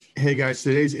Hey guys,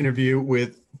 today's interview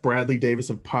with Bradley Davis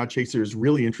of Podchaser is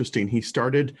really interesting. He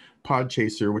started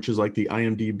Podchaser, which is like the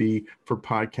IMDb for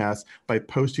podcasts, by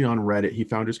posting on Reddit. He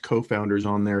found his co-founders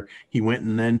on there. He went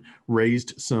and then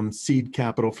raised some seed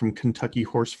capital from Kentucky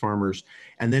horse farmers.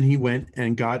 And then he went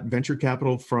and got venture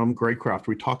capital from Greycroft.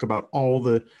 We talk about all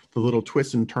the little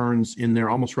twists and turns in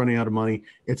there, almost running out of money.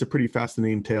 It's a pretty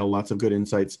fascinating tale, lots of good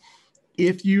insights.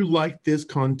 If you like this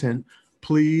content,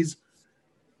 please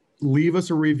leave us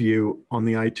a review on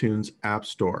the iTunes App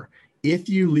Store. If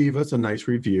you leave us a nice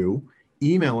review,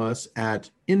 email us at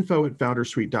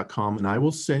info@foundersuite.com, and I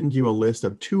will send you a list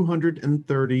of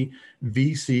 230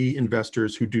 VC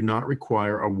investors who do not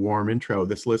require a warm intro.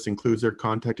 This list includes their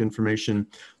contact information,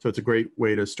 so it's a great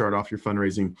way to start off your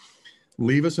fundraising.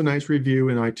 Leave us a nice review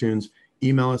in iTunes,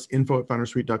 email us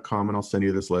info@foundersuite.com, and I'll send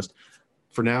you this list.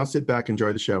 For now, sit back,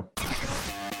 enjoy the show.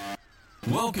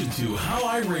 Welcome to How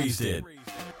I Raised It,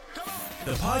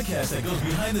 the podcast that goes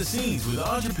behind the scenes with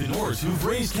entrepreneurs who've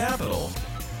raised capital.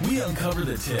 We uncover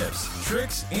the tips,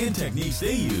 tricks, and techniques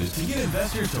they use to get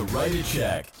investors to write a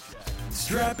check.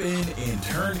 Strap in and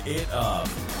turn it up.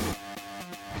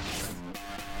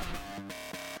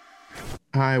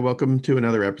 Hi, welcome to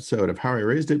another episode of How I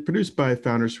Raised It, produced by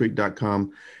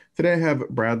foundersuite.com. Today I have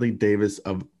Bradley Davis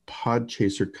of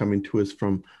Podchaser coming to us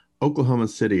from Oklahoma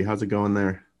City. How's it going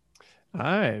there?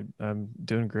 Hi, I'm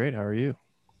doing great. How are you?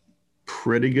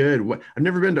 Pretty good. I've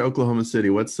never been to Oklahoma City.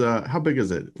 How big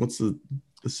is it? What's the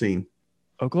scene?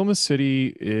 Oklahoma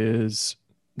City is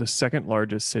the second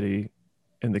largest city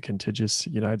in the contiguous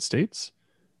United States,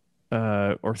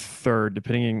 or third,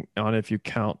 depending on if you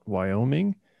count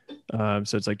Wyoming. So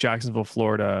it's like Jacksonville,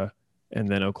 Florida, and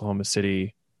then Oklahoma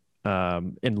City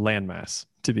in landmass,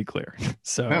 to be clear.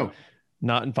 So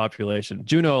not in population.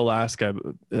 Juneau, Alaska,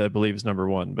 I believe is number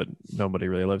one, but nobody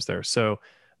really lives there. So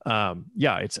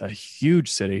it's a huge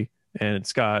city, and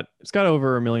it's got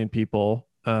over 1 million people,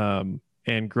 and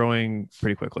growing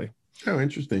pretty quickly. Oh,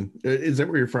 interesting. Is that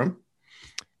where you're from?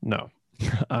 No,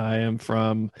 I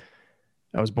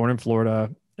was born in Florida,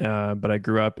 but I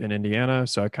grew up in Indiana.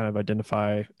 So I kind of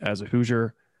identify as a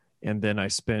Hoosier. And then I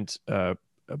spent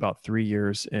about 3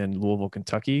 years in Louisville,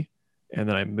 Kentucky. And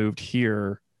then I moved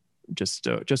here just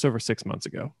over 6 months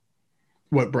ago.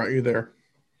 What brought you there?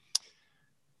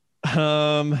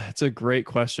 It's a great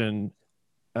question.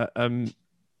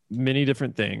 Many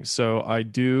different things. So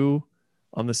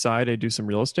on the side, I do some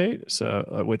real estate,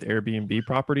 so with Airbnb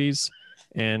properties.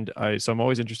 And so I'm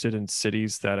always interested in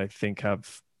cities that I think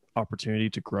have opportunity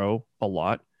to grow a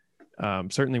lot.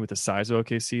 Certainly with the size of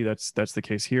OKC, that's the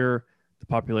case here. The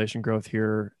population growth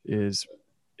here is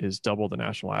double the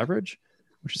national average,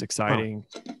 which is exciting.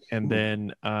 Oh. And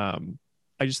then,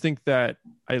 I just think that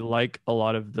I like a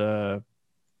lot of the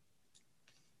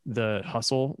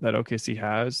hustle that OKC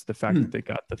has. The fact that they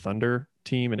got the Thunder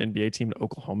team and NBA team to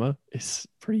Oklahoma is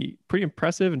pretty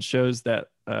impressive, and shows that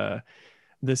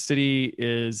the city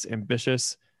is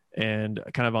ambitious and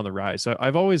kind of on the rise. So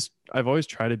I've always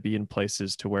tried to be in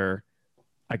places to where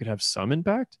I could have some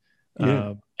impact,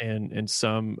 and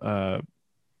some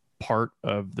part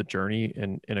of the journey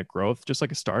in a growth, just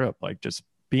like a startup. Like just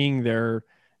being there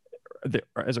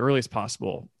as early as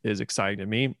possible is exciting to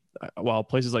me. While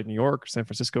places like New York, San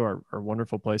Francisco are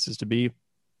wonderful places to be,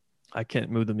 I can't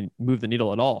move the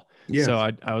needle at all. Yes. So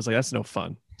I was like, that's no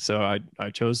fun. So I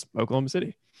chose Oklahoma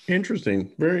City.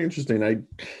 Interesting. Very interesting. I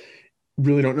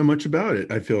really don't know much about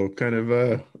it. I feel kind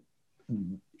of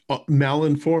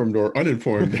malinformed or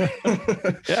uninformed.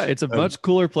 Yeah, it's a much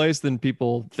cooler place than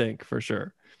people think, for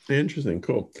sure. Interesting.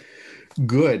 Cool.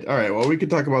 Good. All right. Well, we could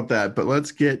talk about that, but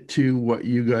let's get to what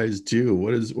you guys do.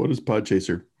 What is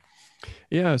Podchaser?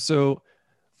 Yeah. So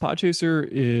Podchaser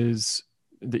is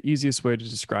the easiest way to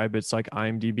describe it. It's like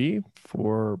IMDb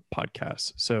for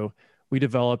podcasts. So we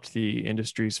developed the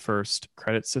industry's first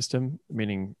credit system,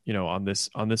 meaning, on this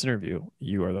interview,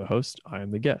 you are the host, I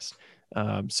am the guest.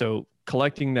 So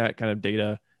collecting that kind of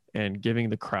data and giving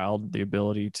the crowd the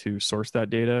ability to source that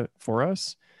data for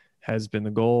us has been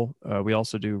the goal. We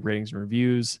also do ratings and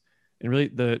reviews, and really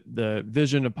the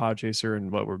vision of Podchaser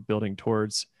and what we're building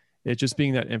towards, it's just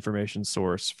being that information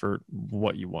source for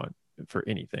what you want for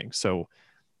anything. So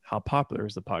how popular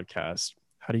is the podcast?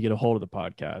 How do you get a hold of the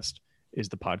podcast? Is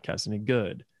the podcast any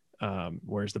good?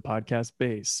 Where's the podcast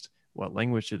based? What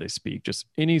language do they speak? Just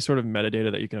any sort of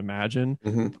metadata that you can imagine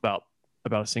about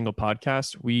a single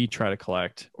podcast, we try to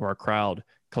collect, or our crowd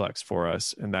collects for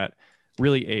us. And that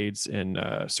really aids in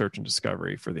search and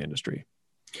discovery for the industry.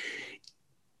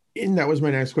 And that was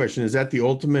my next question. Is that the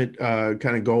ultimate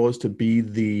kind of goal, is to be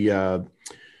the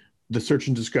search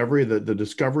and discovery, the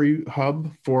discovery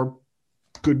hub for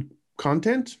good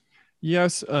content?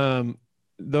 Yes. Though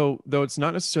it's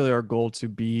not necessarily our goal to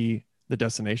be the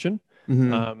destination.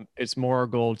 It's more our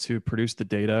goal to produce the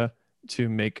data to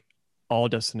make all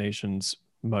destinations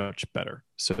much better.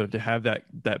 So to have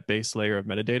that base layer of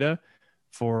metadata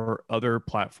for other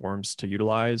platforms to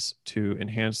utilize to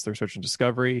enhance their search and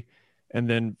discovery. And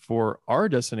then for our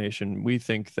destination, we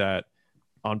think that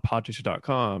on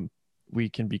podchaser.com, we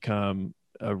can become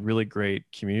a really great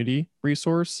community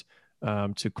resource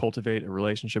to cultivate a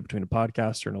relationship between a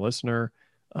podcaster and a listener,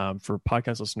 for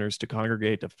podcast listeners to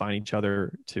congregate, to find each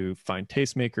other, to find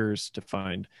tastemakers, to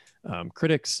find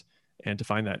critics, and to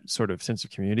find that sort of sense of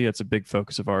community. That's a big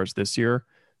focus of ours this year.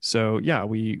 So yeah,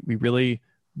 we really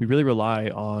rely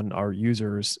on our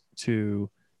users to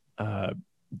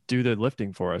do the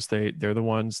lifting for us. They're the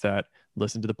ones that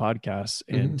listen to the podcast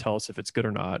and tell us if it's good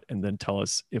or not, and then tell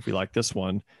us if we like this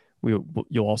one,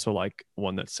 you'll also like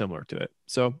one that's similar to it.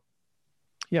 So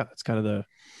yeah, it's kind of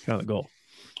the goal.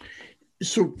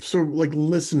 So like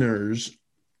listeners,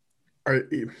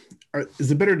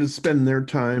 is it better to spend their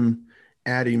time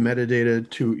adding metadata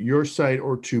to your site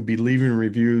or to be leaving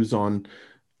reviews on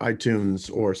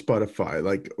iTunes or Spotify?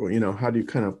 Like, how do you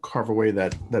kind of carve away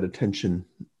that attention,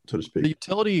 so to speak? The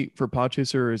utility for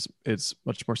Podchaser is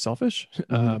much more selfish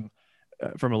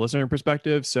from a listener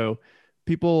perspective. So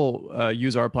people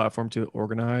use our platform to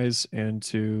organize and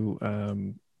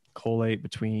to collate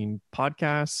between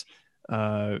podcasts,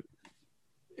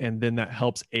 and then that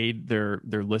helps aid their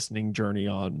listening journey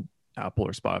on Apple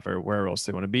or Spotify or wherever else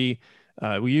they want to be.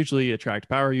 We usually attract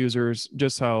power users,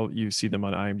 just how you see them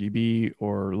on IMDb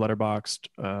or Letterboxd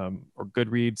or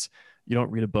Goodreads. You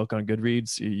don't read a book on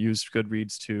Goodreads. You use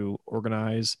Goodreads to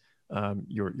organize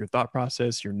your thought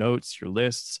process, your notes, your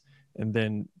lists, and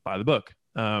then buy the book.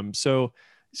 So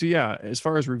yeah, as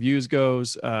far as reviews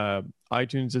goes,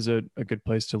 iTunes is a good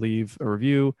place to leave a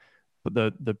review. But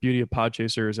the beauty of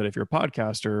Podchaser is that if you're a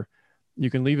podcaster, you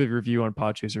can leave a review on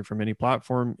Podchaser from any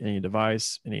platform, any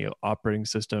device, any operating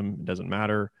system. It doesn't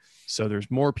matter. So there's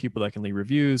more people that can leave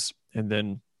reviews, and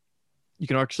then you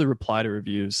can actually reply to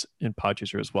reviews in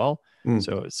Podchaser as well.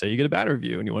 So say you get a bad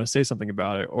review and you want to say something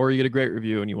about it, or you get a great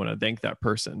review and you want to thank that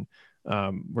person.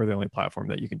 We're the only platform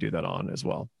that you can do that on as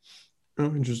well.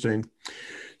 Oh, interesting.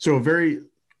 So a very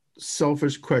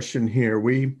selfish question here.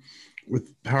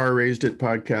 With How I Raised It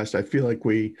podcast, I feel like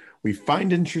we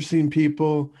find interesting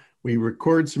people, we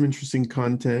record some interesting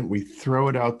content, we throw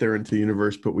it out there into the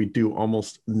universe, but we do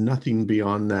almost nothing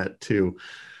beyond that to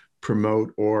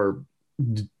promote or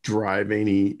drive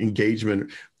any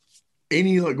engagement.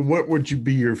 What would you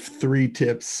be your 3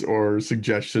 tips or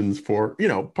suggestions for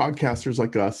podcasters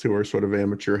like us who are sort of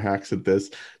amateur hacks at this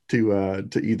to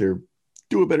either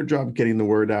do a better job getting the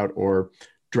word out or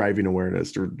driving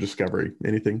awareness or discovery?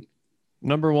 Anything?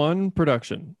 Number 1,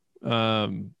 production,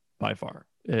 by far.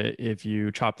 If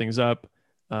you chop things up,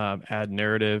 add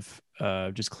narrative,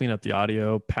 just clean up the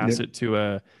audio, pass it to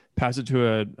a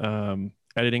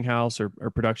editing house or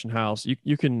production house.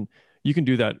 You can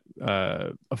do that in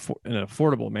an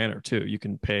affordable manner too. You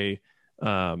can pay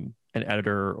an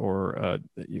editor or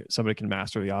somebody can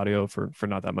master the audio for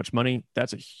not that much money.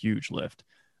 That's a huge lift.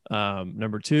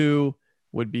 Number 2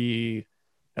 would be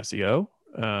SEO.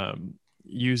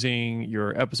 Using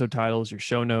your episode titles, your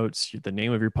show notes, the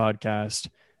name of your podcast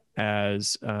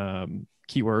as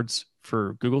keywords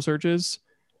for Google searches.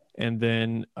 And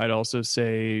then I'd also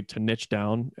say to niche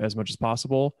down as much as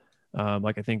possible.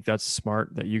 I think that's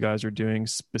smart that you guys are doing,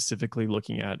 specifically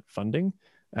looking at funding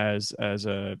as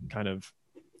a kind of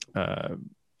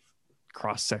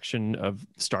cross section of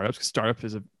startups.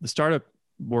 The startup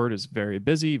word is very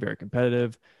busy, very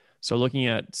competitive. So looking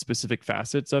at specific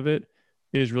facets of it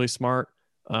is really smart.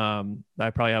 I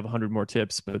probably have 100 more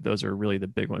tips, but those are really the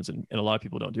big ones. And a lot of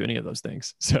people don't do any of those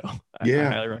things. So I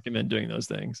highly recommend doing those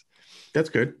things. That's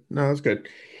good. No, that's good.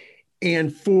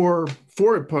 And for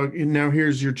now,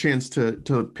 here's your chance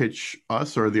to pitch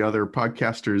us or the other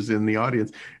podcasters in the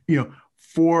audience.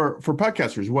 For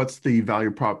podcasters, what's the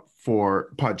value prop for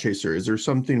Podchaser? Is there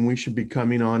something we should be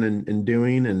coming on and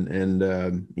doing and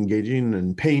engaging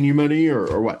and paying you money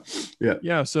or what?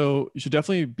 Yeah. So you should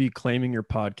definitely be claiming your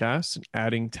podcast and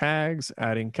adding tags,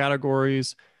 adding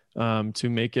categories to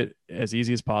make it as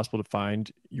easy as possible to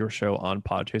find your show on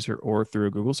Podchaser or through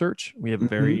a Google search. We have a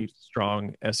very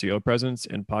strong SEO presence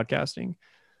in podcasting.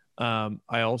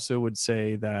 I also would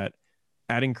say that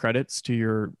adding credits to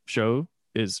your show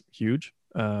is huge.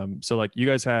 So like you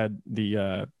guys had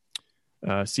the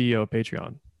CEO of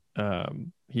Patreon.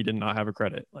 He did not have a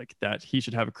credit like that. He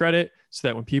should have a credit so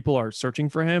that when people are searching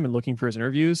for him and looking for his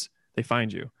interviews, they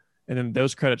find you. And then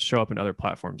those credits show up in other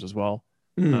platforms as well.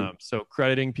 Mm. So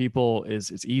crediting people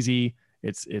is easy.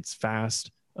 It's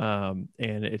fast. And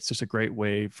it's just a great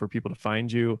way for people to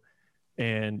find you.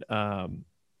 And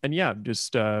yeah,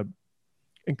 just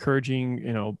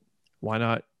encouraging, why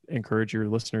not encourage your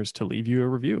listeners to leave you a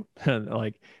review?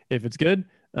 Like if it's good,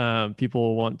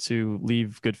 people want to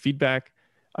leave good feedback.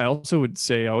 I also would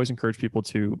say I always encourage people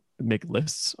to make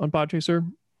lists on Podchaser.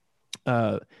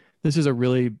 Uh, this is a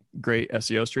really great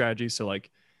SEO strategy. So like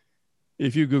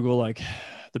if you Google like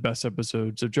the best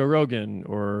episodes of Joe Rogan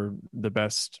or the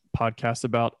best podcast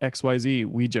about XYZ,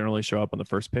 we generally show up on the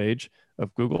first page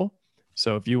of Google.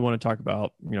 So if you want to talk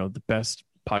about, the best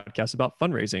podcast about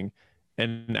fundraising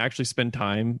and actually spend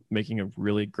time making a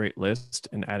really great list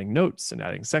and adding notes and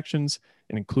adding sections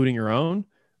and including your own,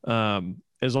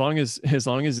 as long as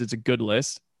it's a good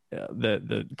list,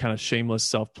 the kind of shameless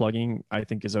self-plugging, I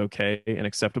think, is okay and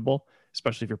acceptable,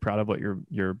 especially if you're proud of what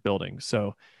you're building.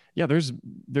 So yeah,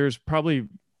 there's probably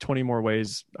 20 more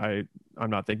ways I'm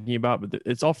not thinking about, but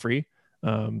it's all free.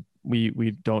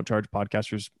 We don't charge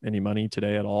podcasters any money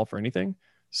today at all for anything.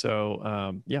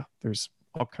 So yeah, there's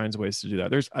all kinds of ways to do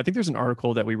that. I think there's an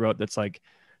article that we wrote that's like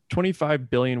 25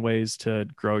 billion ways to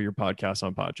grow your podcast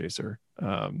on Podchaser.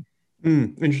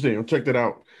 Interesting. I'll check that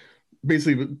out.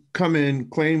 Basically, come in,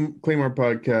 claim our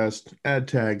podcast, add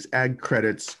tags, add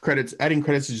credits. Adding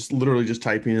credits is just literally just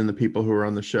typing in the people who are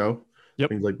on the show. Yep.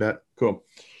 Things like that. Cool.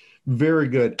 Very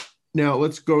good. Now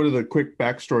let's go to the quick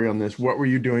backstory on this. What were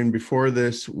you doing before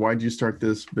this? Why did you start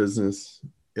this business?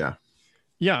 Yeah.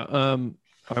 Yeah.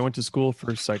 I went to school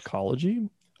for psychology.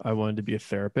 I wanted to be a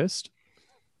therapist.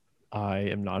 I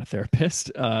am not a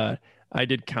therapist. I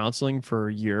did counseling for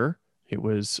a year. It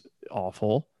was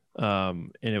awful.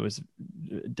 And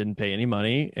it didn't pay any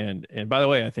money. And by the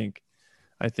way, I think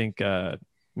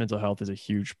mental health is a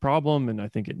huge problem, and I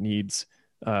think it needs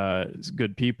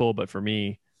good people. But for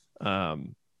me,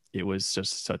 it was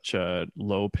just such a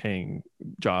low paying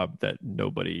job that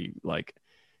nobody like.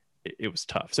 It was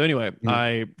tough. So anyway,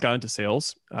 I got into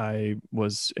sales. I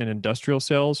was in industrial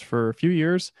sales for a few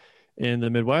years in the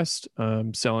Midwest,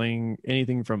 selling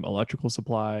anything from electrical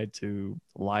supply to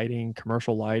lighting,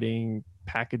 commercial lighting,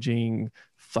 packaging,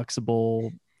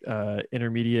 flexible,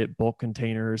 intermediate bulk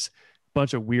containers,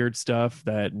 bunch of weird stuff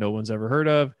that no one's ever heard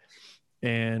of.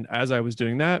 And as I was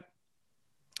doing that,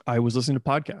 I was listening to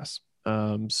podcasts.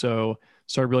 So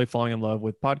started really falling in love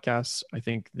with podcasts. I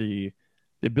think the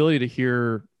ability to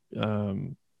hear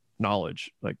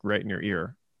knowledge like right in your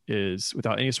ear is,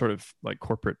 without any sort of like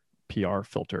corporate PR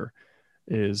filter,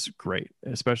 is great,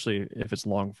 especially if it's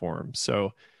long form.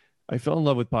 So I fell in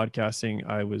love with podcasting.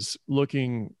 I was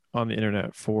looking on the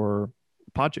internet for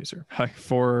Podchaser,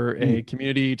 for a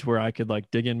community to where I could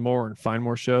like dig in more and find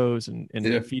more shows and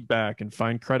get feedback and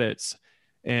find credits.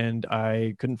 And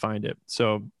I couldn't find it.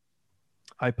 So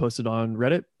I posted on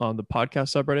Reddit, on the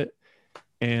podcast subreddit,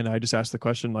 and I just asked the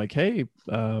question like, hey,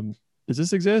 does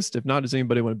this exist? If not, does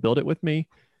anybody want to build it with me?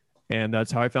 And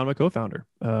that's how I found my co-founder.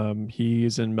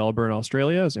 He's in Melbourne,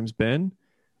 Australia. His name's Ben.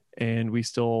 And we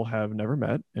still have never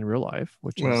met in real life,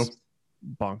 which is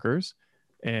bonkers.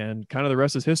 And kind of the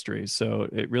rest is history. So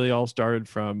it really all started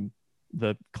from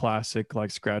the classic,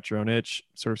 like, scratch your own itch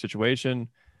sort of situation.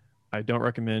 I don't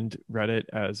recommend Reddit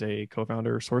as a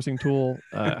co-founder sourcing tool.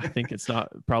 I think it's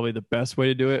not probably the best way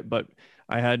to do it, but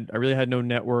I really had no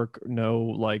network, no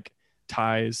like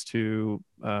ties to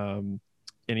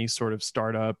any sort of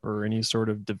startup or any sort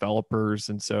of developers.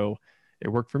 And so it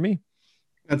worked for me.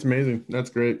 That's amazing. That's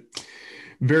great.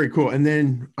 Very cool. And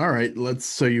then, all right,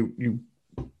 so you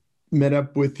met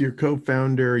up with your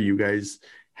co-founder, you guys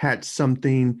hatched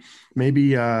something,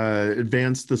 maybe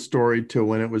advance the story to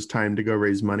when it was time to go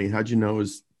raise money. How'd you know it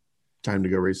was time to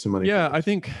go raise some money? Yeah, I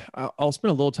think I'll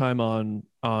spend a little time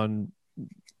on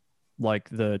like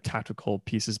the tactical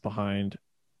pieces behind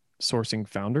sourcing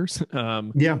founders.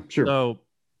 Yeah, sure. So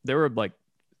there were like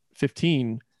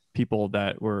 15 people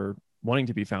that were wanting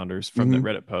to be founders from the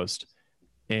Reddit post.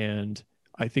 And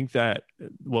I think that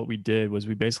what we did was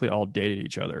we basically all dated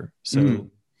each other. So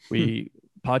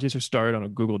Podchaser started on a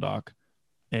Google Doc,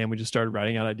 and we just started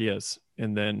writing out ideas.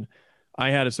 And then I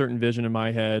had a certain vision in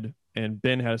my head, and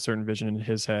Ben had a certain vision in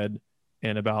his head,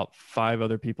 and about 5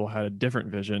 other people had a different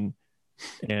vision.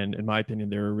 And in my opinion,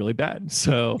 they were really bad.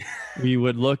 So we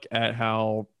would look at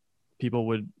how people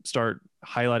would start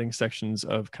highlighting sections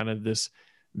of kind of this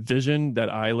vision that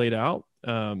I laid out.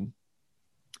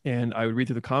 And I would read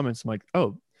through the comments. I'm like,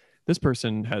 oh, this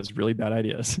person has really bad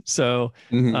ideas. So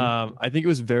I think it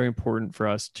was very important for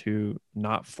us to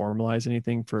not formalize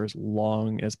anything for as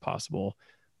long as possible.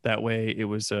 That way it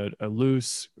was a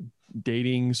loose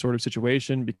dating sort of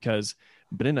situation, because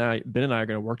Ben and I are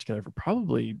going to work together for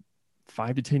probably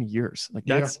 5 to 10 years. Like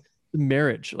that's the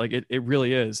marriage. Like it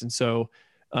really is. And so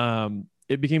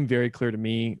it became very clear to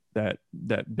me that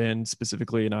Ben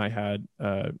specifically and I had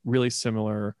really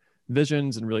similar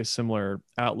visions and really similar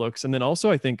outlooks. And then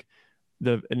also I think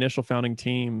the initial founding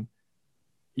team,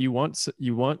 you want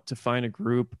to find a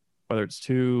group, whether it's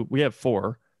two, we have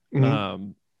 4.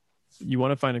 You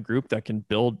want to find a group that can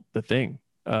build the thing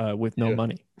with no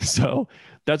money. So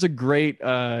that's a great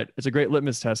it's a great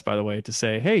litmus test, by the way, to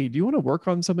say, hey, do you want to work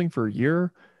on something for a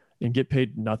year and get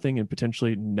paid nothing and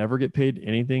potentially never get paid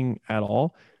anything at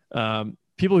all?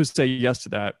 People who say yes to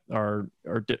that are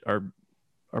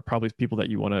probably people that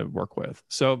you want to work with.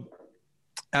 So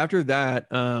after that,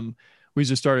 we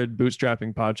just started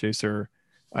bootstrapping Podchaser.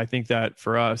 I think that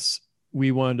for us,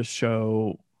 we wanted to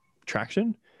show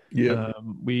traction. Yeah.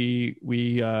 We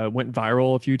went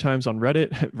viral a few times on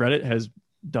Reddit. Reddit has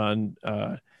done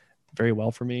very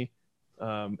well for me.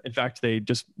 In fact, they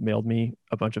just mailed me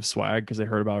a bunch of swag because they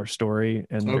heard about our story,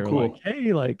 and they're like,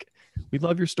 "Hey, like, we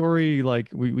love your story. Like,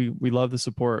 we love the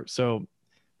support." So,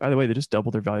 by the way, they just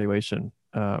doubled their valuation.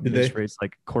 They just raised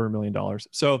like $250,000.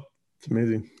 So it's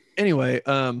amazing. Anyway,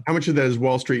 how much of that is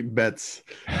Wall Street bets?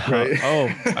 Right?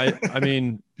 I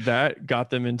mean, that got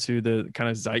them into the kind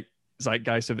of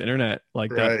zeitgeist of the internet,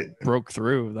 like that broke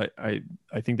through. Like I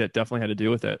think that definitely had to do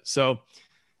with it. So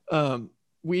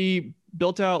we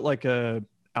built out like a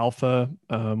alpha.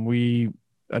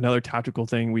 Another tactical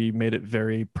thing, we made it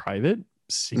very private,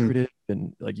 secretive,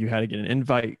 and like you had to get an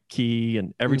invite key,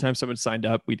 and every time someone signed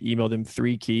up, we'd email them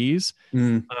 3 keys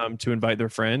to invite their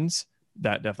friends.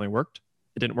 That definitely worked.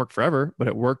 It didn't work forever, but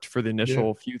it worked for the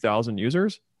initial few thousand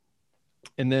users.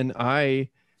 And then I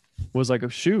was like, oh,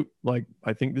 shoot, like,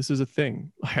 I think this is a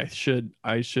thing. I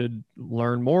should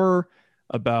learn more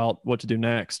about what to do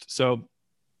next. So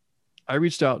I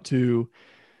reached out to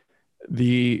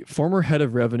the former head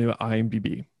of revenue at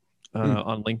IMDb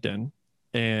on LinkedIn.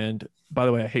 And by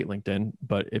the way, I hate LinkedIn,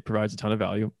 but it provides a ton of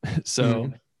value.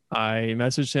 So I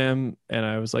messaged him and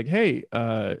I was like, hey,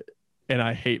 and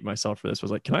I hate myself for this. I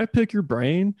was like, can I pick your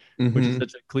brain? Which is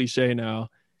such a cliche now.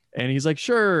 And he's like,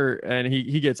 sure. And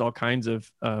he gets all kinds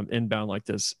of inbound like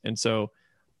this. And so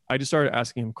I just started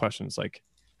asking him questions like,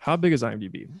 how big is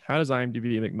IMDb? How does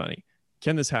IMDb make money?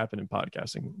 Can this happen in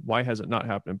podcasting? Why has it not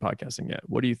happened in podcasting yet?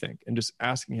 What do you think? And just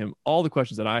asking him all the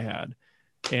questions that I had.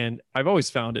 And I've always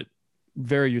found it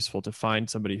very useful to find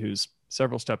somebody who's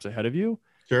several steps ahead of you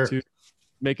to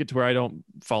make it to where I don't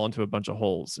fall into a bunch of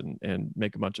holes and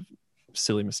make a bunch of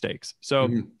silly mistakes. So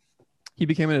he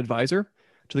became an advisor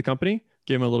to the company,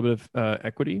 gave him a little bit of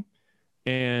equity,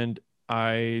 and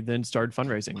I then started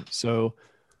fundraising. So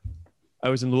I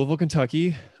was in Louisville,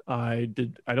 Kentucky. I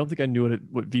don't think I knew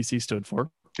what VC stood for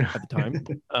at the time.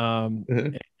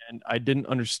 And I didn't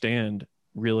understand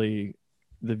really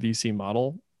the VC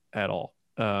model at all.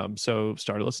 So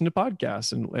started listening to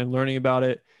podcasts and learning about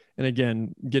it. And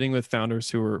again, getting with founders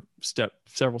who were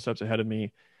several steps ahead of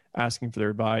me, asking for their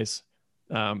advice.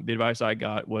 The advice I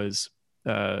got was,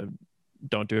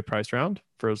 don't do a price round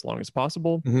for as long as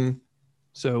possible.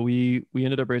 So we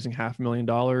ended up raising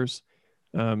 $500,000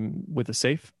 with a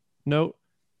safe note,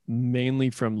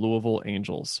 mainly from Louisville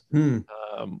Angels,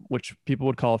 which people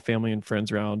would call a family and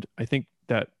friends round. I think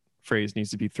that phrase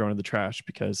needs to be thrown in the trash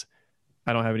because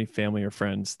I don't have any family or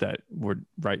friends that would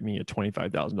write me a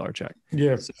 $25,000 check.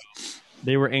 Yeah, so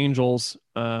they were angels,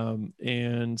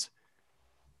 and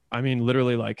I mean,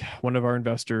 literally, like one of our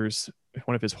investors,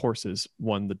 one of his horses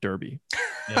won the Derby,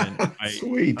 and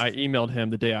I emailed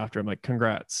him the day after. I'm like,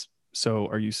 congrats. So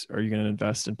are you going to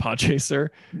invest in Podchaser?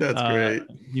 That's great.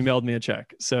 He mailed me a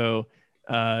check. So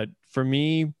for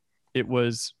me, it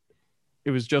was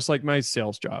just like my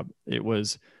sales job. It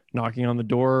was knocking on the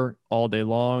door all day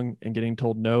long and getting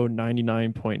told no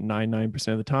 99.99%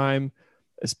 of the time,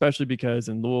 especially because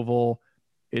in Louisville,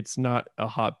 it's not a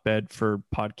hotbed for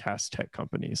podcast tech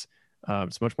companies.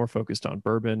 It's much more focused on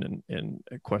bourbon and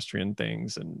equestrian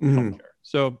things and healthcare.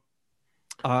 So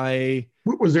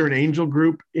was there an angel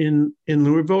group in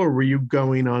Louisville, or were you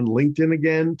going on LinkedIn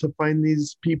again to find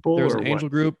these people? There's an angel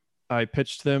group. I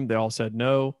pitched them. They all said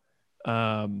no.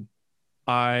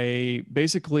 I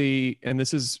basically, and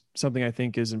this is something I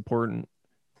think is important,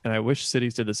 and I wish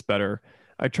cities did this better.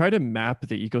 I try to map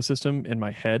the ecosystem in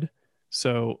my head.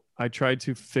 So I tried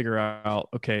to figure out,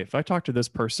 okay, if I talk to this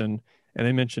person and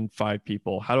they mentioned 5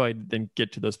 people, how do I then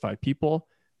get to those 5 people?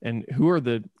 And who are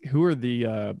the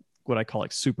what I call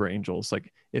like super angels?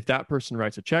 Like if that person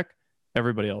writes a check,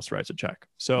 everybody else writes a check.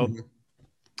 So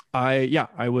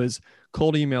I was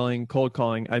cold emailing, cold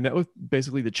calling. I met with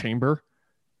basically the chamber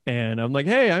And I'm like,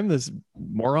 hey, I'm this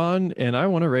moron and I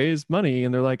want to raise money.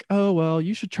 And they're like, oh, well,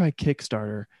 you should try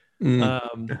Kickstarter.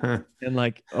 Mm. And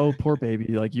like, oh, poor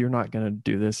baby, like you're not going to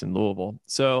do this in Louisville.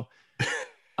 So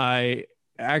I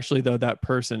actually, though, that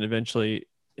person eventually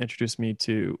introduced me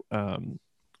to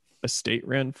a state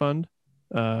ran fund.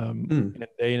 And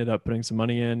they ended up putting some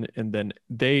money in. And then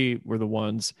they were the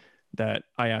ones that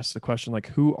I asked the question, like,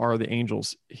 who are the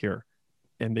angels here?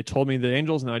 And they told me the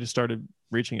angels, and I just started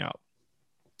reaching out.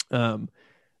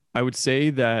 I would say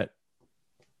that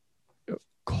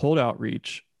cold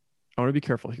outreach, I want to be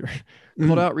careful here.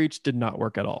 Cold outreach did not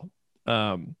work at all.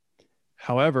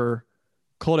 However,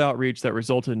 cold outreach that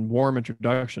resulted in warm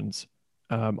introductions.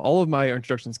 All of my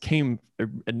introductions came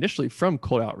initially from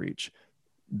cold outreach.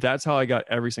 That's how I got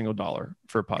every single dollar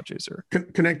for Podchaser.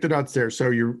 Connect the dots there. So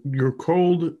you're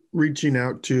cold reaching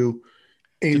out to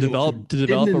angels to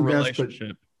develop a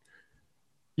relationship.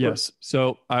 Yes.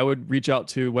 So I would reach out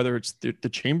to, whether it's the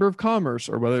Chamber of Commerce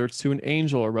or whether it's to an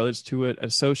angel or whether it's to an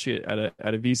associate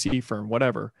at a VC firm,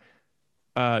 whatever,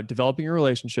 developing a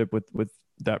relationship with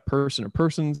that person or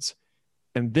persons,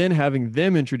 and then having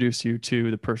them introduce you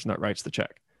to the person that writes the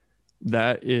check.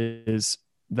 That is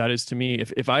to me,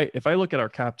 if I look at our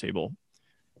cap table,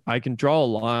 I can draw a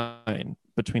line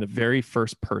between the very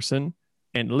first person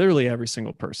and literally every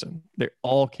single person. They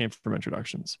all came from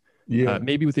introductions. Yeah.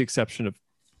 Maybe with the exception of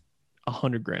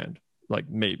 $100,000, like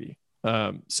maybe.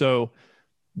 So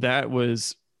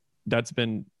that's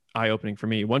been eye-opening for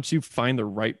me. Once you find the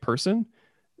right person,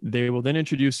 they will then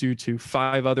introduce you to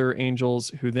 5 other angels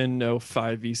who then know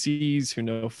 5 VCs who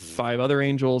know 5 other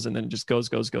angels, and then it just goes.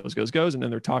 And then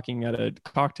they're talking at a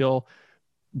cocktail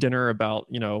dinner about,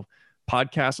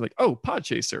 podcasts, like, oh,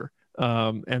 Podchaser.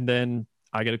 And then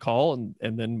I get a call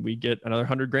and then we get another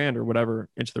 $100,000 or whatever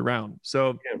into the round.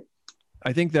 So yeah.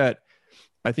 I think that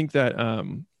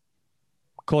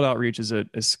cold outreach is a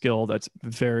skill that's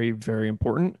very, very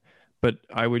important. But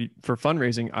for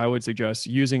fundraising, I would suggest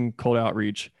using cold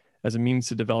outreach as a means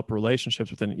to develop relationships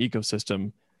within an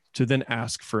ecosystem to then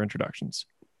ask for introductions.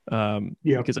 Because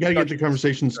you got to get the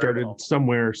conversation started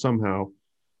somewhere, somehow.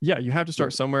 Yeah, you have to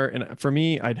start somewhere. And for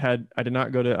me, I did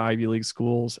not go to Ivy League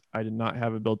schools. I did not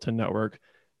have a built-in network.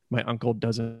 My uncle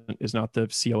is not the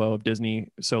COO of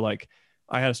Disney. So like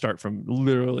I had to start from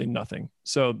literally nothing.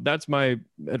 So that's my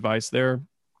advice there.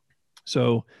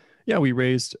 So yeah, we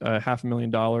raised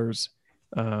 $500,000,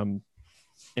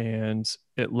 and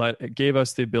it gave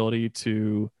us the ability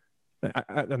to.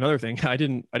 Another thing, I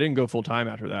didn't go full time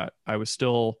after that. I was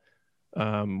still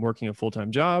working a full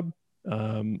time job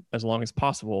as long as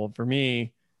possible. For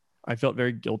me, I felt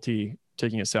very guilty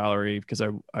taking a salary because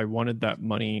I wanted that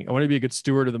money. I wanted to be a good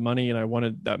steward of the money, and I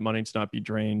wanted that money to not be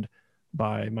drained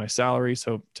by my salary.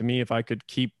 So to me, if I could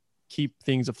keep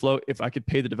things afloat, if I could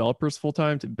pay the developers full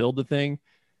time to build the thing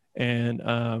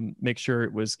and make sure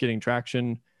it was getting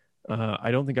traction.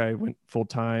 I don't think I went full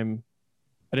time.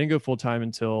 I didn't go full time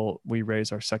until we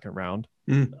raised our second round.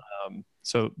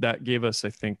 So that gave us, I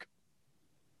think,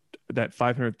 that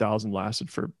 500,000 lasted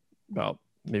for about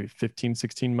maybe 15,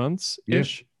 16 months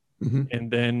ish. Yeah. Mm-hmm.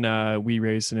 And then we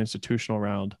raised an institutional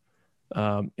round.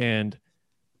 And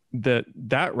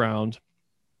that round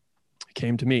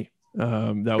came to me.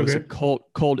 That was a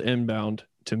cold inbound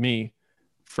to me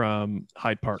from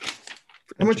Hyde Park.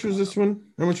 How much was this one?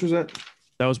 How much was that?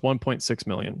 That was 1.6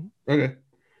 million. Okay.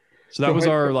 So that was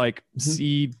our like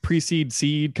pre-seed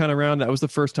seed kind of round. That was the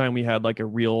first time we had like a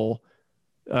real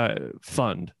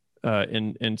fund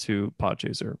into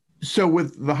Podchaser. So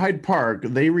with the Hyde Park,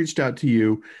 they reached out to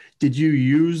you. Did you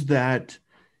use that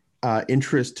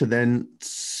interest to then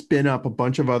spin up a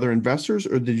bunch of other investors,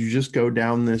 or did you just go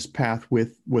down this path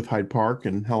with Hyde Park,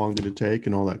 and how long did it take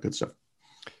and all that good stuff?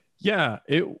 Yeah,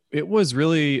 it was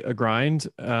really a grind.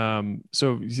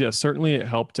 So yeah, certainly it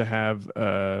helped to have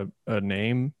a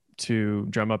name to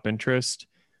drum up interest.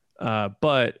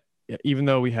 But even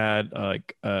though we had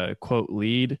like a quote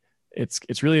lead,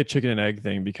 it's really a chicken and egg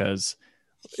thing, because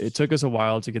it took us a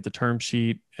while to get the term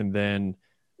sheet, and then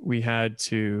we had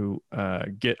to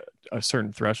get a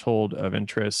certain threshold of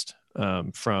interest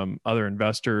from other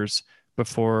investors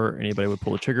before anybody would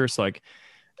pull the trigger. So like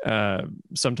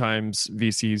sometimes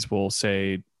VCs will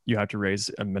say you have to raise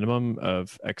a minimum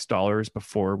of X dollars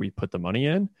before we put the money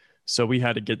in. So we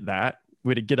had to get that.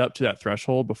 We had to get up to that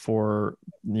threshold before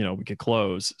we could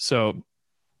close. So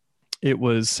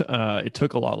it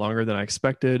took a lot longer than I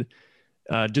expected,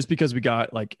 just because we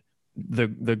got like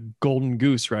the golden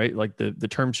goose, right? Like the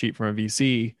term sheet from a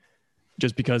VC.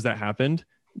 Just because that happened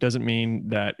doesn't mean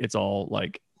that it's all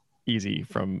like easy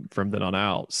from then on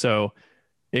out. So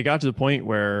it got to the point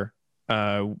where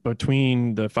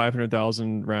between the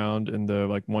 500,000 round and the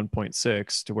like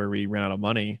 1.6 to where we ran out of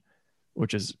money,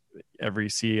 which is every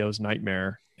CEO's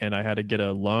nightmare. And I had to get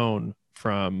a loan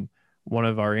from one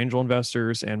of our angel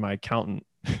investors and my accountant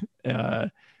uh,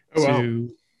 Oh, wow.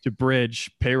 to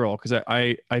bridge payroll. Cause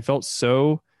I felt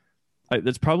so,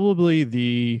 that's probably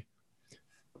the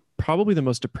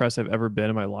most depressed I've ever been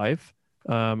in my life.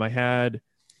 I had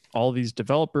all these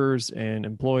developers and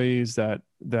employees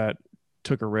that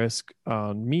took a risk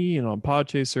on me and on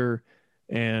Podchaser,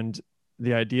 and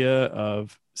the idea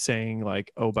of saying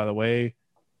like, oh, by the way,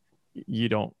 you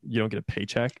don't get a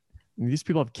paycheck. I mean, these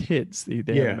people have kids; they have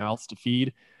Yeah. mouths to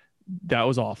feed. That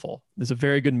was awful. It's a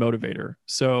very good motivator.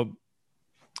 So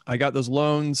I got those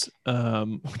loans,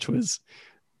 which was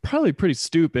probably pretty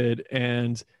stupid,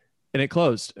 and it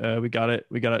closed. We got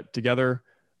it together.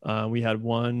 We had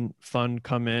one fund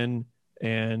come in,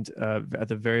 and at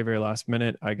the very very last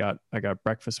minute, I got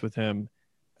breakfast with him,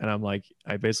 and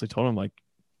I basically told him like,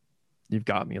 you've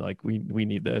got me. Like we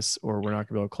need this, or we're not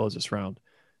gonna be able to close this round.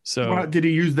 So Well, did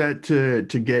he use that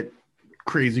to get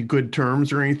crazy good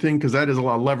terms or anything? Because that is a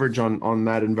lot of leverage on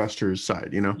that investor's side,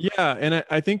 you know? yeah, and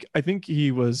I think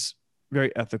he was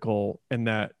very ethical in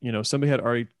that, somebody had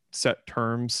already set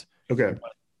terms. Okay.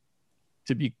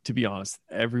 To be honest,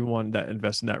 everyone that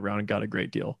invested in that round got a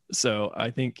great deal. So I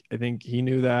think he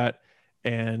knew that,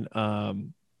 and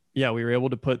yeah, we were able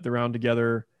to put the round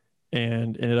together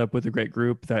and ended up with a great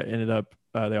group that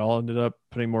they all ended up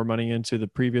putting more money into the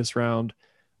previous round.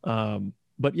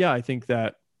 But yeah, I think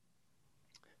that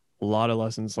a lot of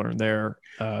lessons learned there.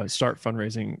 Start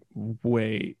fundraising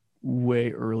way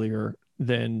earlier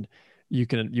than you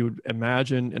would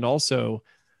imagine, and also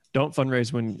don't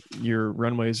fundraise when your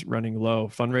runway's running low.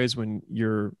 Fundraise when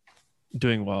you're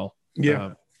doing well.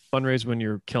 Yeah. Fundraise when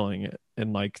you're killing it,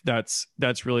 and like that's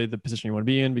really the position you want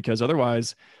to be in, because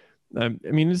otherwise, I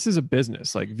mean, this is a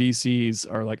business. Like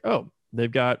VCs are like, oh,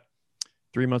 they've got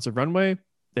 3 months of runway,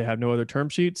 they have no other term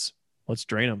sheets. Let's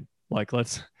drain them. Like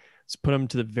let's put them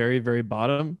to the very very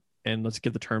bottom, and let's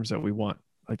get the terms that we want.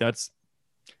 Like that's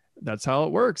how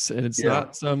it works. And it's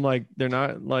not some like, they're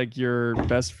not like your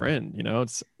best friend,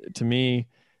 it's, to me,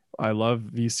 I love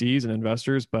VCs and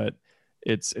investors, but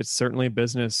it's certainly a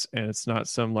business, and it's not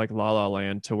some like la la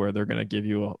land to where they're going to give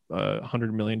you a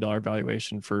 $100 million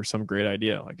valuation for some great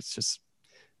idea. Like it's just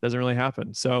doesn't really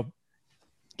happen. So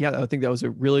yeah, I think that was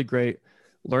a really great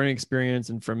learning experience.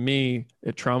 And for me,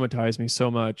 it traumatized me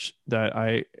so much that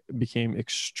I became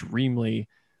extremely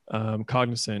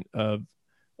cognizant of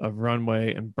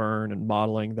runway and burn and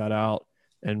modeling that out,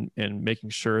 and making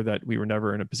sure that we were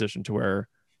never in a position to where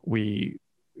we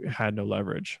had no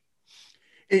leverage.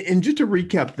 And just to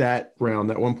recap that round,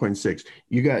 that 1.6,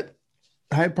 you got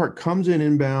Hyde Park comes in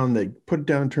inbound, they put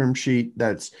down a term sheet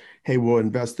that's, hey, we'll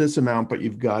invest this amount, but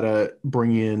you've got to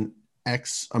bring in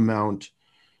X amount.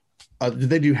 Did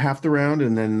they do half the round,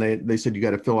 and then they said you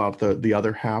got to fill out the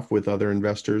other half with other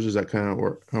investors? Is that kind of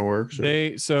how it works?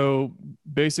 Or? So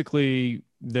basically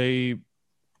the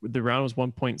round was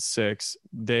 1.6.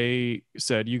 They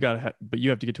said but you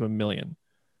have to get to 1 million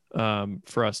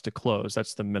for us to close.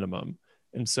 That's the minimum.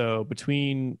 And so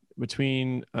between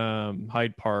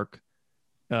Hyde Park,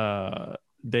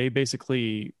 they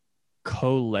basically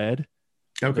co-led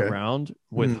the round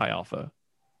with High Alpha.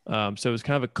 So it was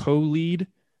kind of a co-lead,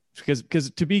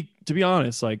 because to be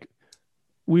honest, like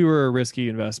we were a risky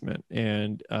investment,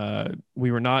 and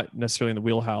we were not necessarily in the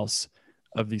wheelhouse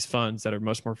of these funds that are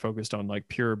much more focused on like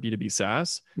pure B2B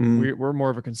SaaS. We're more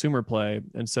of a consumer play.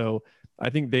 And so I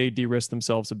think they de-risked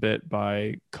themselves a bit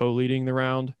by co-leading the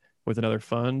round with another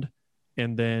fund.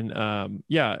 And then,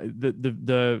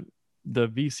 the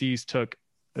VCs took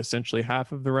essentially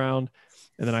half of the round,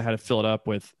 and then I had to fill it up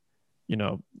with,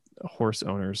 horse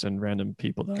owners and random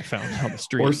people that I found on the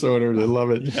street. Horse owners, I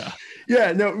love it.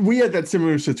 Yeah. No, we had that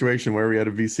similar situation where we had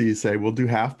a VC say, we'll do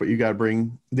half, but you got to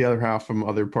bring the other half from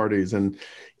other parties. And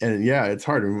yeah, it's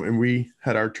hard. And we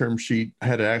had our term sheet, I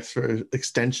had to ask for an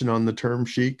extension on the term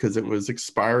sheet because it was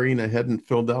expiring. I hadn't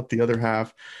filled out the other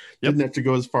half. Didn't have to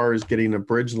go as far as getting a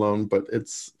bridge loan, but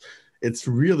it's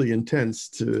really intense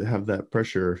to have that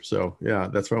pressure. So yeah,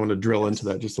 that's why I want to drill into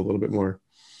that just a little bit more.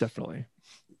 Definitely.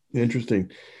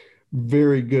 Interesting.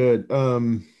 Very good.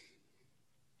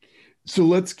 So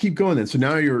let's keep going then. So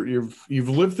now you've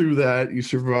lived through that. You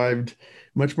survived,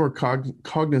 much more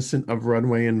cognizant of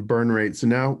runway and burn rate. So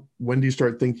now, when do you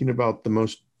start thinking about the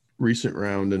most recent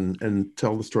round and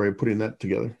tell the story of putting that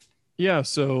together? Yeah.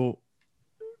 So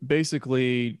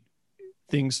basically,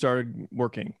 things started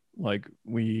working. Like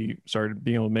we started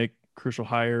being able to make crucial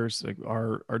hires. Like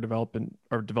our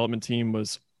development team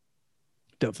was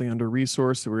definitely under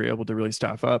resourced. So we were able to really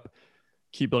staff up,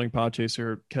 keep building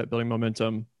Podchaser, kept building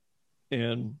momentum.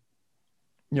 And,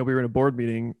 we were in a board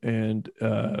meeting and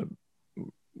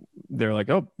they're like,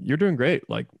 "Oh, you're doing great.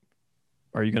 Like,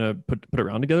 are you going to put a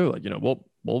round together? Like,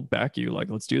 we'll back you. Like,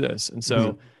 let's do this." And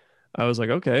so I was like,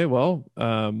 okay, well,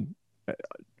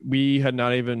 we had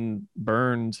not even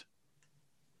burned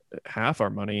half our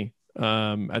money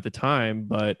at the time,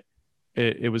 but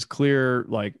it was clear,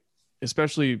 like,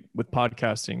 especially with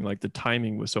podcasting, like the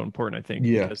timing was so important, I think,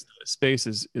 because the space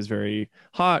is very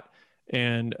hot.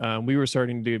 And we were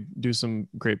starting to do some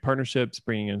great partnerships,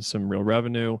 bringing in some real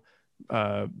revenue,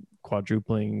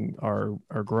 quadrupling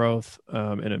our growth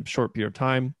in a short period of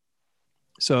time.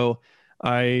 So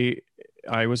I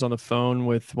was on the phone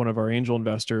with one of our angel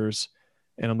investors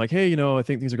and I'm like, "Hey, I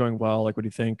think things are going well. Like, what do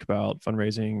you think about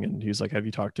fundraising?" And he's like, "Have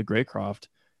you talked to Greycroft?"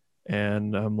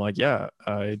 And I'm like, "Yeah,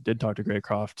 I did talk to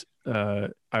Greycroft.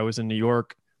 I was in New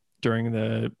York during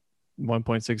the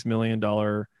 $1.6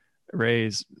 million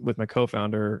raise with my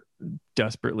co-founder,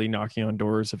 desperately knocking on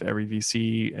doors of every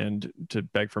VC and to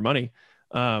beg for money."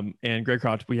 And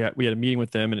Greycroft, we had a meeting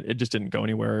with them and it just didn't go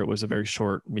anywhere. It was a very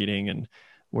short meeting and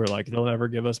we're like, "They'll never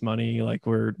give us money. Like,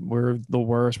 we're the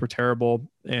worst. We're terrible."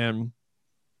 And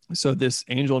so this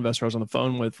angel investor I was on the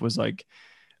phone with was like,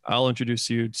 "I'll introduce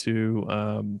you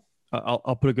to,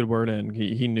 I'll put a good word in."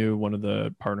 He knew one of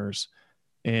the partners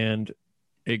and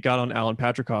it got on Alan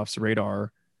Patrikoff's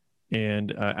radar.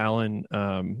 And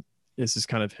Alan, this is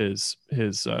kind of his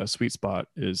sweet spot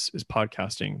is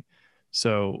podcasting.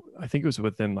 So I think it was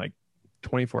within like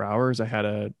 24 hours. I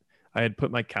had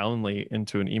put my Calendly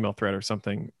into an email thread or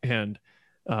something, and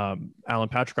Alan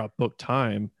Patrikoff booked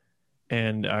time,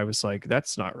 and I was like,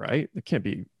 "That's not right. It can't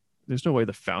be. There's no way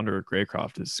the founder of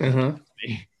Greycroft is going to do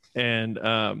me."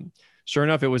 And sure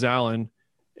enough, it was Alan.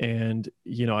 And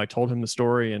I told him the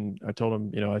story, and I told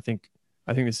him, I think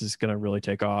this is going to really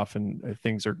take off, and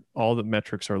all the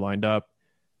metrics are lined up.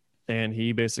 And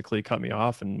he basically cut me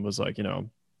off and was like, "Do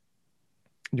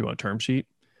you want a term sheet?"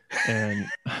 And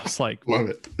I was like, "Love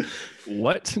it.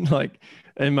 What?" Like,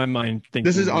 in my mind, thinking,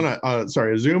 this is on a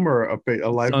Zoom or a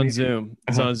live? It's on Zoom.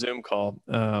 It's on a Zoom call.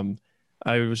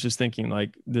 I was just thinking,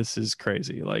 like, this is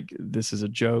crazy. Like, this is a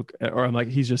joke. Or I'm like,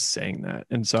 he's just saying that.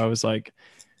 And so I was like,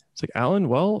 it's like, "Alan,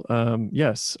 well,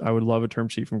 yes, I would love a term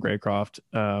sheet from Greycroft.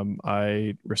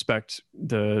 I respect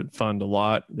the fund a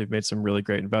lot. They've made some really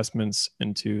great investments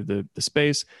into the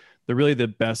space. They're really the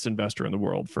best investor in the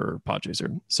world for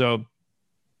Podchaser." So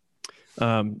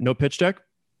no pitch deck,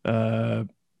 no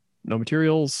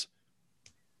materials.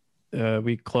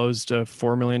 We closed a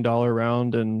 $4 million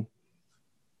round in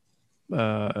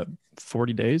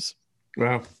 40 days.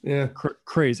 Wow. Yeah.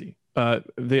 Crazy.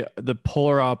 The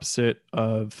polar opposite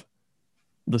of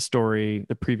the story,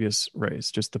 the previous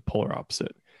race, just the polar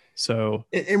opposite. So,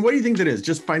 and what do you think that is?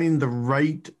 Just finding the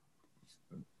right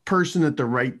person at the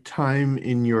right time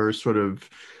in your sort of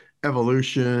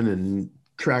evolution and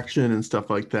traction and stuff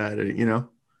like that,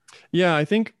 Yeah,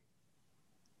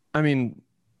 I mean,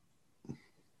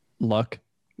 luck.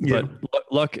 Yeah.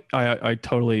 But luck, I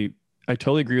totally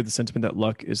agree with the sentiment that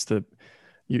luck is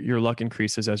your luck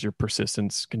increases as your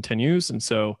persistence continues. And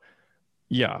so,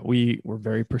 yeah, we were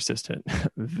very persistent,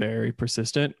 very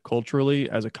persistent culturally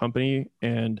as a company.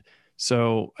 And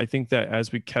so I think that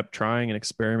as we kept trying and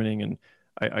experimenting, and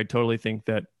I totally think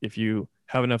that if you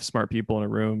have enough smart people in a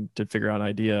room to figure out an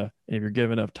idea, and if you're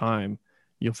given enough time,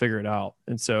 you'll figure it out.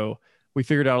 And so we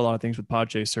figured out a lot of things with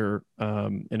Podchaser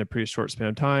in a pretty short span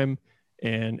of time.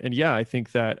 And yeah, I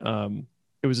think that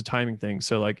it was a timing thing.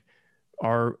 So like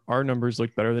our numbers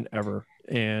looked better than ever.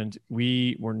 And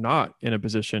we were not in a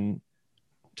position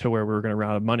to where we were going to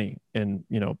run out of money in,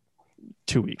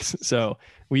 2 weeks. So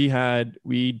we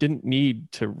didn't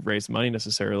need to raise money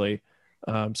necessarily.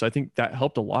 So I think that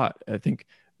helped a lot. I think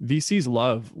VCs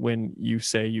love when you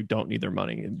say you don't need their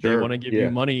money. They want to give you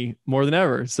money more than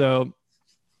ever. So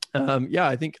yeah,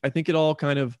 I think it all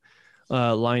kind of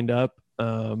lined up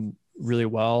really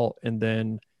well. And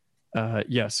then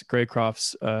yes,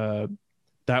 Greycroft's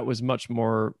that was much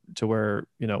more to where,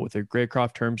 with a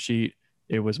Greycroft term sheet,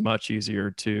 it was much easier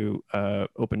to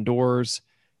open doors.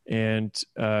 And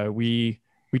we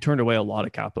turned away a lot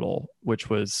of capital, which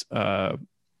was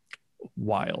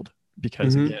wild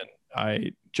because again,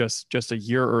 I just a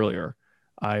year earlier,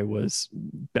 I was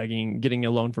getting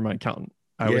a loan from my accountant.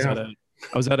 I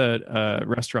was at a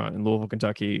restaurant in Louisville,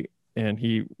 Kentucky, and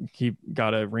he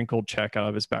got a wrinkled check out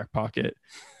of his back pocket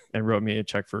and wrote me a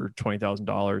check for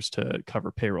 $20,000 to cover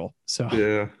payroll. So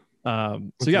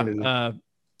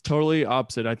totally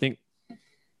opposite. I think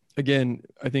a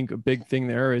big thing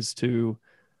there is to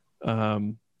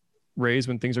raise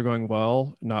when things are going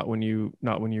well, not when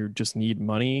you just need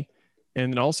money.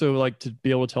 And then also like to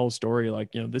be able to tell a story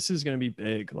like, you know, this is going to be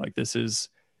big. Like this is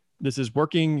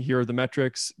working. Here are the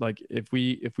metrics. Like if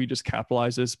we just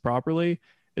capitalize this properly,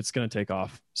 it's going to take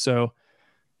off. So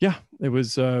yeah, it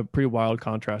was a pretty wild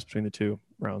contrast between the two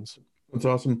rounds. That's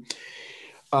awesome.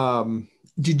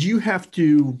 Did you have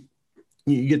to,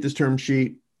 you get this term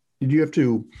sheet, did you have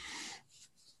to,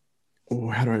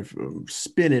 how do I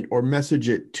spin it or message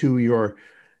it to your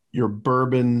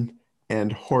bourbon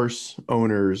and horse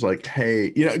owners? Like,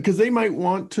 hey, you know, because they might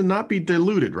want to not be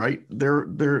diluted, right?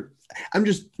 I'm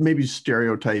just maybe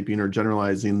stereotyping or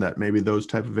generalizing that maybe those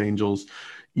type of angels,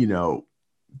 you know,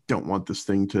 don't want this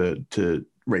thing to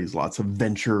raise lots of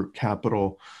venture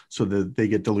capital so that they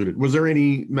get diluted. Was there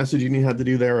any messaging you had to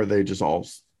do there, or are they just all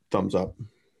thumbs up?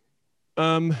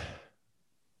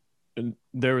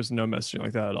 There was no messaging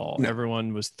like that at all. No.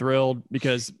 Everyone was thrilled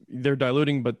because they're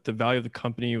diluting, but the value of the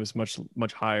company was much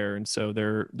higher, and so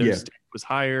their stake was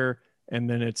higher, and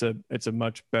then it's a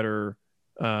much better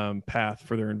path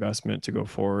for their investment to go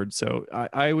forward. So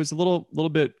I was a little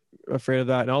bit afraid of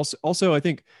that, and also I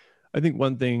think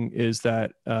one thing is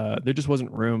that there just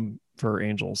wasn't room for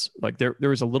angels. Like there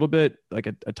was a little bit, like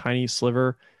a tiny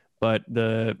sliver, but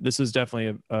this is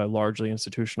definitely a largely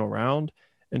institutional round,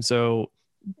 and so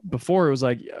before it was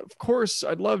like, yeah, of course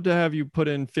I'd love to have you put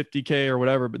in 50K or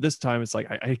whatever, but this time it's like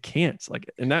I can't, like,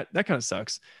 and that kind of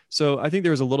sucks. So I think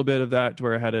there was a little bit of that to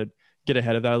where I had to get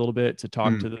ahead of that a little bit to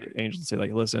talk to the angels and say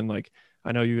like, listen, like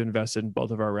I know you've invested in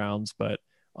both of our rounds, but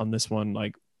on this one,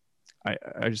 like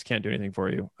I just can't do anything for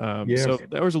you. So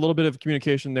there was a little bit of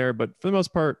communication there, but for the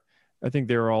most part, I think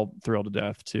they were all thrilled to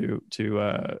death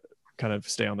to kind of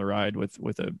stay on the ride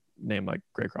with a name like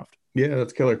Greycroft. Yeah,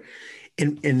 that's killer.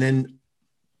 And then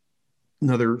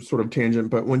another sort of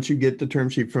tangent, but once you get the term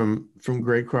sheet from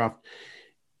Greycroft,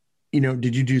 you know,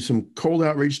 did you do some cold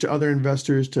outreach to other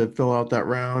investors to fill out that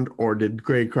round, or did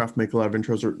Greycroft make a lot of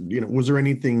intros, or, you know, was there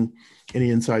any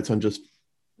insights on just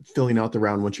filling out the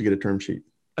round once you get a term sheet?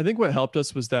 I think what helped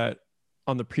us was that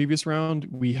on the previous round,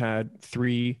 we had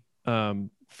 3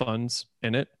 funds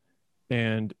in it.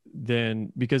 And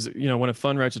then because, you know, when a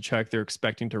fund writes a check, they're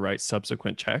expecting to write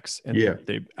subsequent checks, and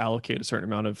they allocate a certain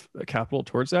amount of capital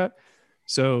towards that.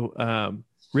 So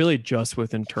really just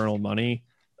with internal money,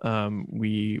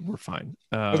 we were fine.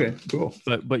 Okay, cool.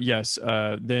 But yes,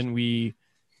 then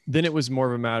it was more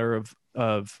of a matter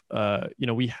of you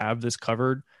know, we have this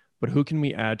covered, but who can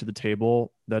we add to the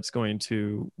table that's going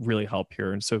to really help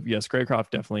here? And so yes,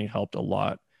 Greycroft definitely helped a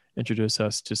lot, introduce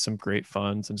us to some great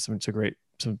funds and some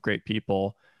great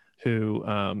people who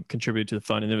contributed to the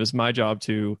fund. And it was my job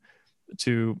to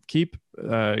keep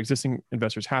existing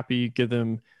investors happy, give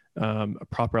them a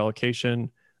proper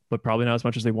allocation, but probably not as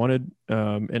much as they wanted,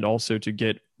 and also to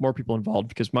get more people involved,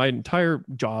 because my entire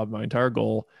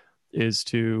goal is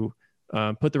to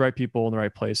put the right people in the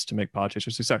right place to make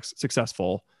Podchaser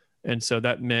successful. And so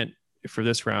that meant for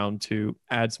this round to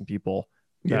add some people,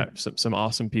 some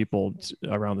awesome people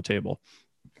around the table.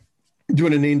 Do you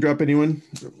want to name drop anyone,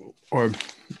 or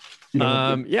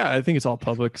yeah, I think it's all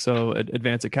public. So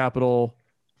Advanced Capital,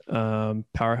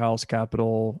 Powerhouse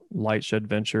Capital, Lightshed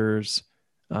Ventures.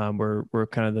 We're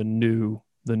kind of the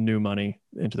new money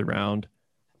into the round.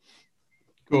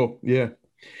 Cool. Yeah.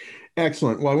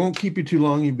 Excellent. Well, I won't keep you too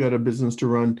long. You've got a business to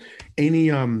run.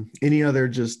 Any other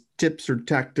just tips or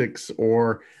tactics,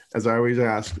 or, as I always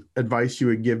ask, advice you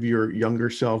would give your younger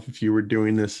self if you were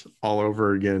doing this all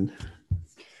over again?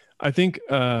 I think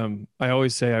I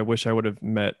always say I wish I would have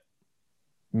met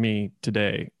me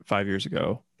today 5 years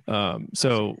ago.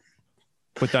 So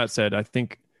with that said, I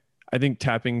think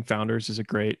tapping founders is a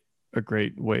great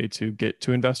way to get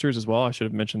to investors as well. I should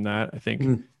have mentioned that. I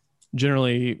think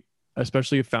generally,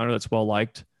 especially a founder that's well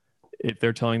liked, if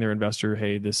they're telling their investor,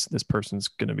 hey, this person's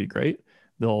going to be great,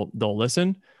 they'll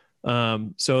listen.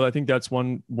 So I think that's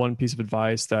one piece of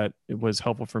advice that it was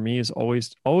helpful for me, is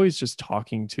always just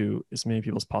talking to as many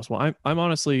people as possible. I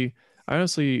honestly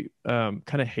kind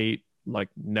of hate like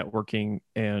networking,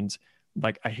 and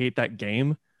like I hate that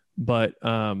game. But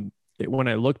when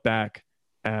I look back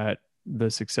at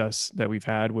the success that we've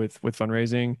had with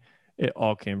fundraising, it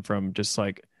all came from just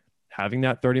like having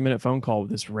that 30-minute phone call with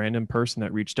this random person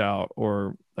that reached out,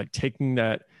 or like taking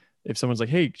that, if someone's like,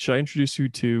 hey, should I introduce you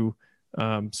to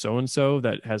so-and-so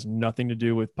that has nothing to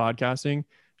do with podcasting,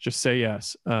 just say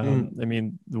yes. I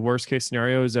mean, the worst case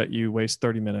scenario is that you waste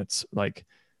 30 minutes. Like,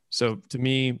 so to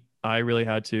me, I really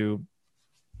had to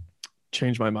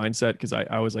change my mindset, because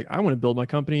I was like, I want to build my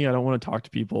company. I don't want to talk to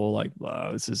people like,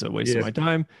 this is a waste of my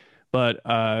time. But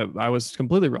I was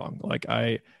completely wrong. Like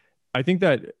I think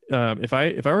that if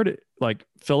I were to like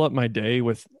fill up my day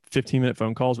with 15-minute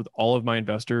phone calls with all of my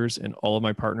investors and all of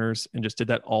my partners and just did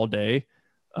that all day,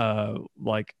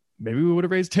 like maybe we would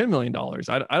have raised $10 million.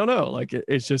 I don't know. Like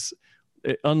it's just,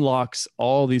 it unlocks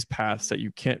all these paths that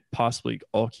you can't possibly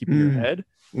all keep in your head,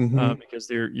 because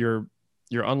you're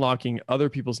unlocking other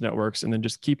people's networks, and then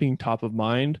just keeping top of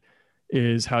mind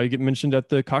is how you get mentioned at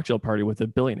the cocktail party with a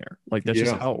billionaire. Like that's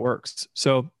just how it works.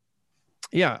 So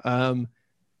yeah.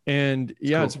 And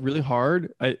yeah, cool. It's really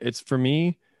hard. It's for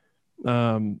me,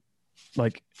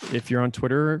 like if you're on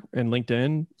Twitter and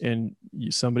LinkedIn and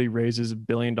somebody raises $1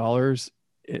 billion,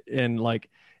 and like,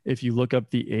 if you look up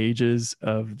the ages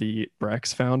of the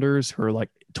Brex founders who are like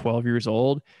 12 years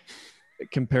old,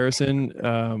 comparison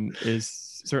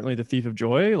is certainly the thief of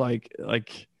joy.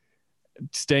 Like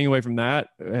staying away from that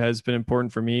has been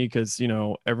important for me, because, you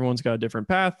know, everyone's got a different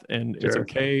path, and it's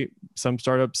okay. Some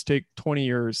startups take 20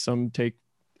 years, some take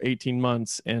 18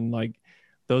 months. And like,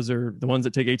 those are the ones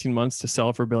that take 18 months to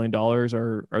sell for $1 billion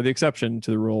are the exception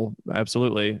to the rule.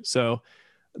 Absolutely. So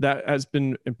that has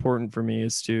been important for me,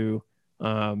 is to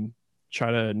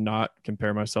try to not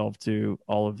compare myself to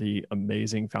all of the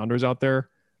amazing founders out there.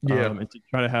 And to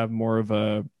try to have more of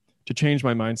to change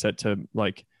my mindset to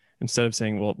like, instead of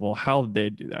saying, well, how did they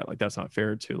do that? Like, that's not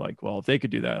fair, to like, well, if they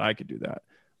could do that, I could do that.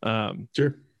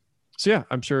 Sure. So yeah,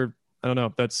 I'm sure, I don't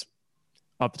know, that's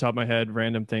off the top of my head,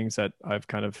 random things that I've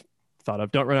kind of thought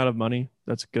of. Don't run out of money.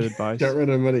 That's good advice. Don't run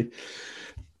out of money.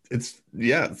 It's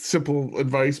simple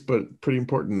advice, but pretty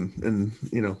important. And,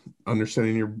 you know,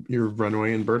 understanding your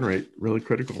runway and burn rate, really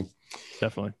critical.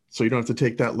 Definitely. So you don't have to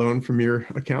take that loan from your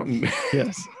accountant.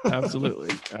 Yes,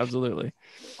 absolutely. Absolutely.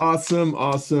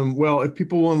 Awesome. Well, if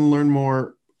people want to learn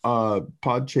more,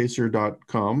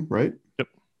 podchaser.com, right? Yep.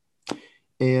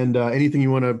 And anything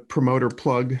you want to promote or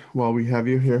plug while we have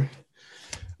you here?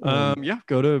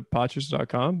 Go to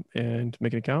podchaser.com and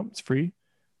make an account. It's free.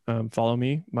 Follow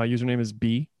me. My username is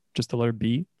B, just the letter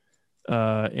B.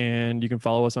 And you can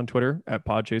follow us on Twitter at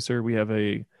Podchaser. We have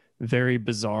a very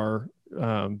bizarre,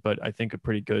 but I think a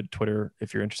pretty good Twitter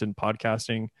if you're interested in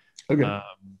podcasting. Okay.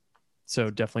 So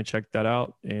definitely check that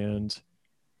out, and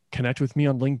connect with me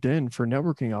on LinkedIn for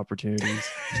networking opportunities.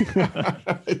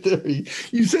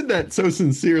 You said that so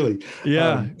sincerely.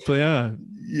 Yeah.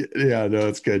 No,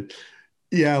 it's good.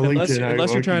 Yeah. LinkedIn.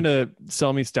 Unless you're trying to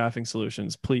sell me staffing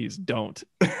solutions, please don't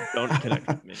connect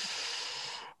with me.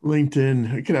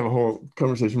 LinkedIn. I could have a whole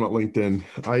conversation about LinkedIn.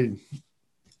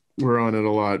 We're on it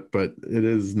a lot, but it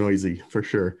is noisy for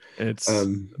sure. It's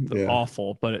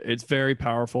awful, but it's very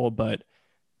powerful. But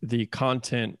the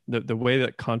content, the way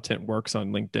that content works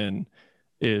on LinkedIn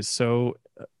is so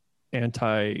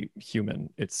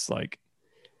anti-human. It's like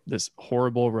this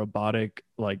horrible, robotic,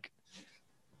 like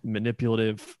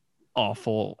manipulative,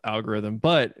 awful algorithm.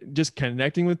 But just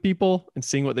connecting with people and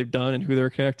seeing what they've done and who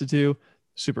they're connected to,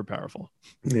 super powerful.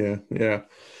 Yeah.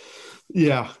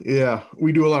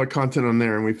 We do a lot of content on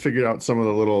there, and we figured out some of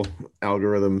the little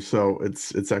algorithms. So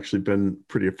it's actually been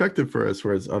pretty effective for us.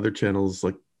 Whereas other channels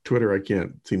like Twitter, I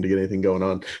can't seem to get anything going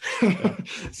on.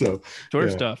 So Twitter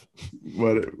stuff.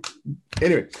 But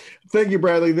anyway, thank you,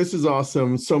 Bradley. This is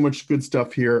awesome. So much good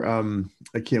stuff here.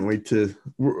 I can't wait to.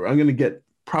 I'm going to get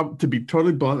to be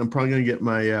totally blunt. I'm probably going to get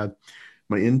my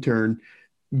my intern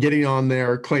getting on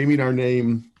there, claiming our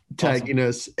name, tagging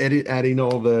us, adding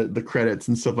all the credits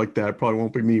and stuff like that. It probably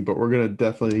won't be me, but we're going to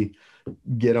definitely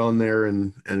get on there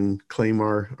and claim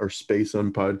our space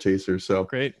on Podchaser. So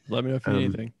great. Let me know if you need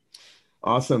anything.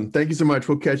 Awesome. Thank you so much.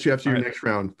 We'll catch you after your next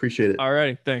round. Appreciate it. All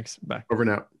right. Thanks. Bye. Over and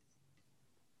out.